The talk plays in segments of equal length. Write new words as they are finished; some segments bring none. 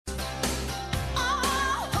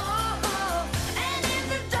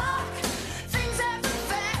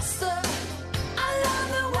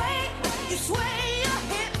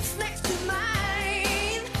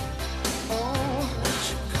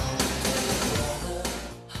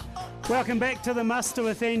Welcome back to The Muster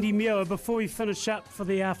with Andy Muir. Before we finish up for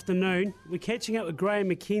the afternoon, we're catching up with Graeme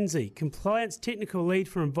McKenzie, Compliance Technical Lead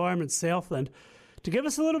for Environment Southland, to give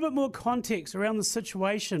us a little bit more context around the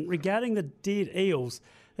situation regarding the dead eels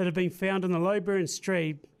that have been found in the Lowburn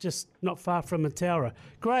stream just not far from Mataura.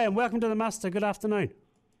 Graeme, welcome to The Muster. Good afternoon.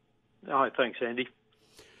 Hi, thanks, Andy.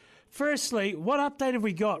 Firstly, what update have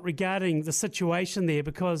we got regarding the situation there?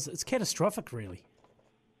 Because it's catastrophic, really.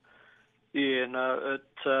 Yeah, no,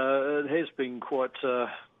 it has been quite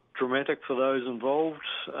dramatic for those involved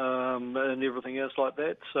and everything else like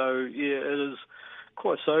that. So, yeah, it is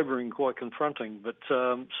quite sobering, quite confronting. But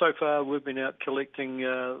so far we've been out collecting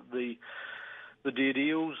the dead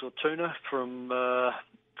eels or tuna from the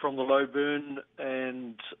Lowburn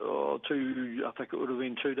and I think it would have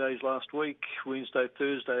been 2 days last week, Wednesday,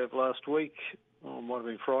 Thursday of last week, or it might have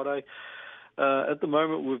been Friday. At the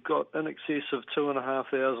moment, we've got in excess of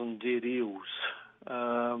 2,500 dead eels.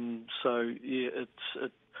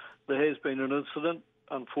 There has been an incident.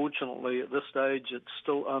 Unfortunately, at this stage, it's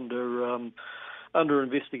still under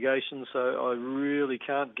investigation, so I really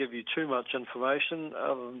can't give you too much information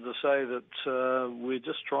other than to say that we're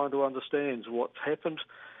just trying to understand what's happened,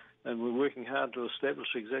 and we're working hard to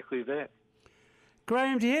establish exactly that.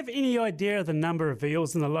 Graeme, do you have any idea of the number of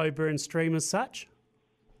eels in the Lowburn stream as such?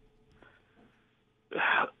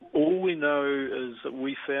 All we know is that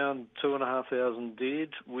we found 2,500 dead.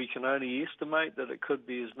 We can only estimate that it could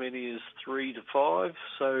be as many as 3 to 5.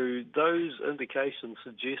 So those indications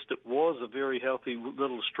suggest it was a very healthy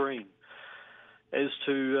little stream. As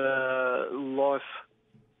to life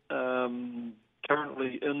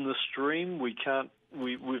currently in the stream, we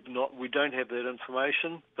don't have that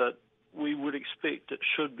information, but we would expect it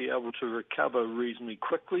should be able to recover reasonably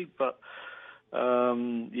quickly. But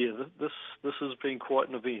this has been quite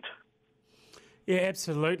an event. Yeah,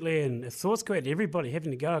 absolutely, and thoughts go out to everybody having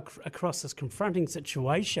to go across this confronting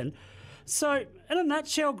situation. So, in a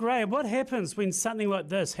nutshell, Graeme, what happens when something like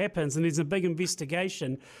this happens and there's a big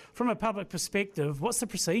investigation? From a public perspective, what's the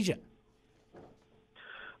procedure?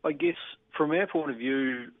 I guess, from our point of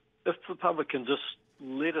view, if the public can just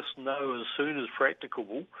let us know as soon as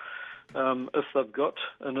practicable, if they've got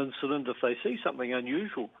an incident, if they see something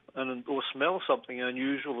unusual or smell something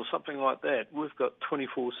unusual or something like that, we've got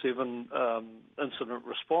 24/7 incident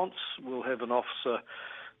response. We'll have an officer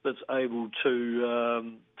that's able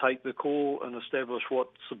to take the call and establish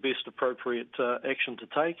what's the best appropriate action to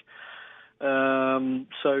take.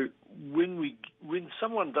 So when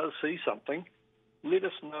someone does see something, let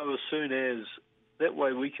us know as soon as. That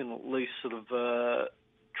way we can at least sort of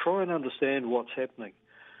try and understand what's happening.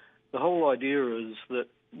 The whole idea is that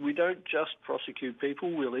we don't just prosecute people,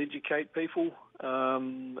 we'll educate people,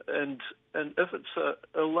 and if it's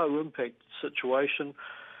a low-impact situation,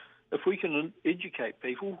 if we can educate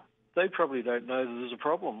people, they probably don't know that there's a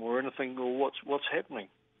problem or anything or what's happening.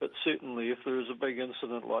 But certainly if there is a big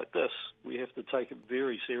incident like this, we have to take it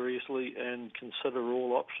very seriously and consider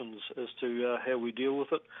all options as to how we deal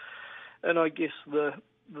with it. And I guess the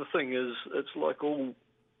thing is, it's like all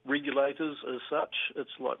regulators as such,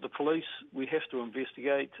 it's like the police, we have to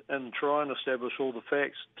investigate and try and establish all the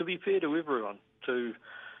facts to be fair to everyone, to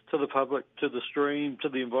the public, to the stream, to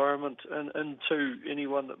the environment, and to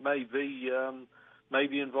anyone that may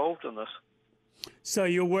be involved in this. So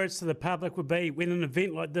your words to the public would be, when an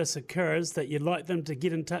event like this occurs, that you'd like them to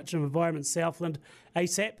get in touch with Environment Southland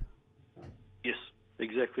ASAP? Yes,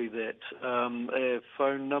 exactly that. Our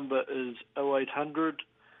phone number is 0800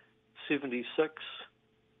 76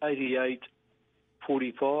 88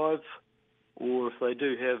 45, or if they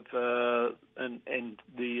do have the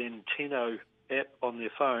Anteno app on their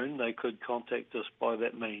phone, they could contact us by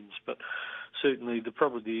that means. But certainly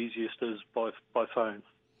probably the easiest is by phone.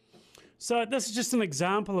 So this is just an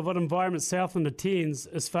example of what Environment Southland attends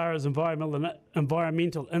as far as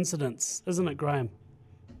environmental incidents, isn't it, Graeme?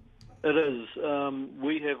 It is.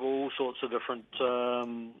 We have all sorts of different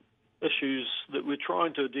issues that we're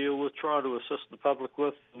trying to deal with, try to assist the public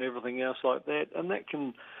with, and everything else like that. And that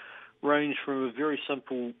can range from a very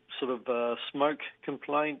simple sort of smoke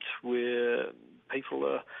complaint where people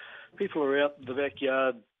are out in the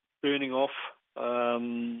backyard burning off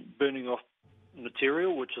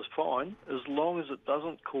material, which is fine, as long as it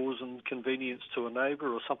doesn't cause inconvenience to a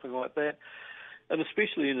neighbour or something like that. And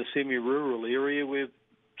especially in a semi-rural area where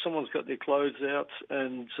someone's got their clothes out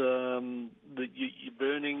and you're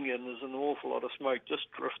burning and there's an awful lot of smoke just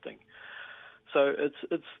drifting. So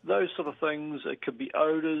it's those sort of things. It could be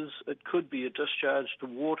odours, it could be a discharge to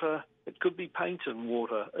water, it could be paint in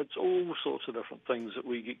water. It's all sorts of different things that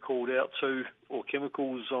we get called out to, or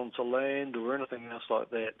chemicals onto land or anything else like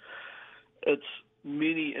that.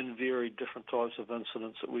 many and varied different types of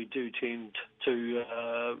incidents that we do tend to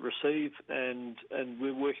receive, and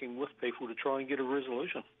we're working with people to try and get a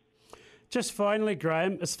resolution. Just finally,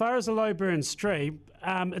 Graeme, as far as the Lowburn stream,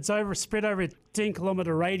 it's spread over a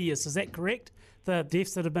 10-kilometre radius. Is that correct? The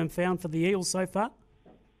deaths that have been found for the eels so far?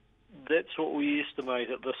 That's what we estimate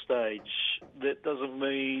at this stage. That doesn't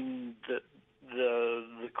mean that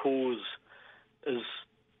the cause is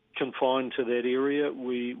confined to that area.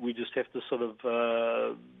 We just have to sort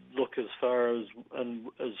of look as far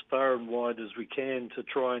and wide as we can to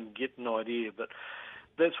try and get an idea. But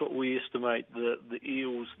that's what we estimate the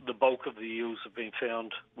eels, the bulk of the eels, have been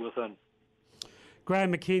found within.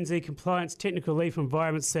 Graeme McKenzie, Compliance Technical Lead for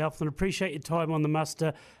Environment Southland. Appreciate your time on the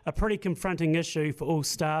muster. A pretty confronting issue for all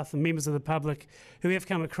staff and members of the public who have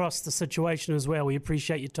come across the situation as well. We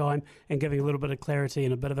appreciate your time and giving a little bit of clarity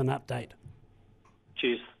and a bit of an update.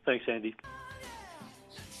 Cheers. Thanks, Andy.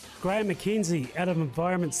 Graeme McKenzie out of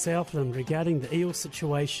Environment Southland regarding the eel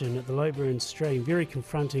situation at the Lowburn stream. Very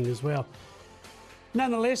confronting as well.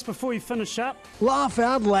 Nonetheless, before we finish up, laugh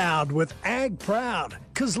out loud with Ag Proud,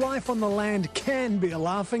 because life on the land can be a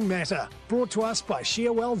laughing matter. Brought to us by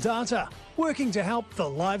Shearwell Data, working to help the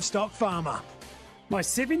livestock farmer. my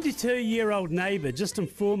 72-year-old neighbour just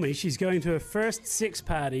informed me she's going to her first sex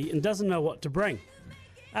party and doesn't know what to bring.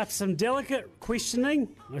 After some delicate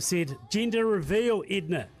questioning, I said, gender reveal,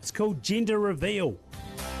 Edna. It's called gender reveal.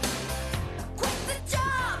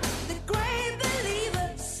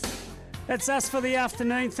 That's us for the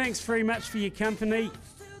afternoon. Thanks very much for your company.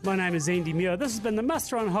 My name is Andy Muir. This has been the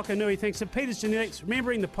Muster on Hokanui. Thanks to Peter's Genetics.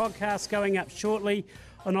 Remembering the podcast going up shortly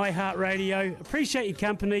on iHeartRadio. Appreciate your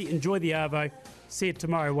company. Enjoy the Arvo. See you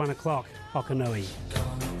tomorrow, 1 o'clock. Hokanui.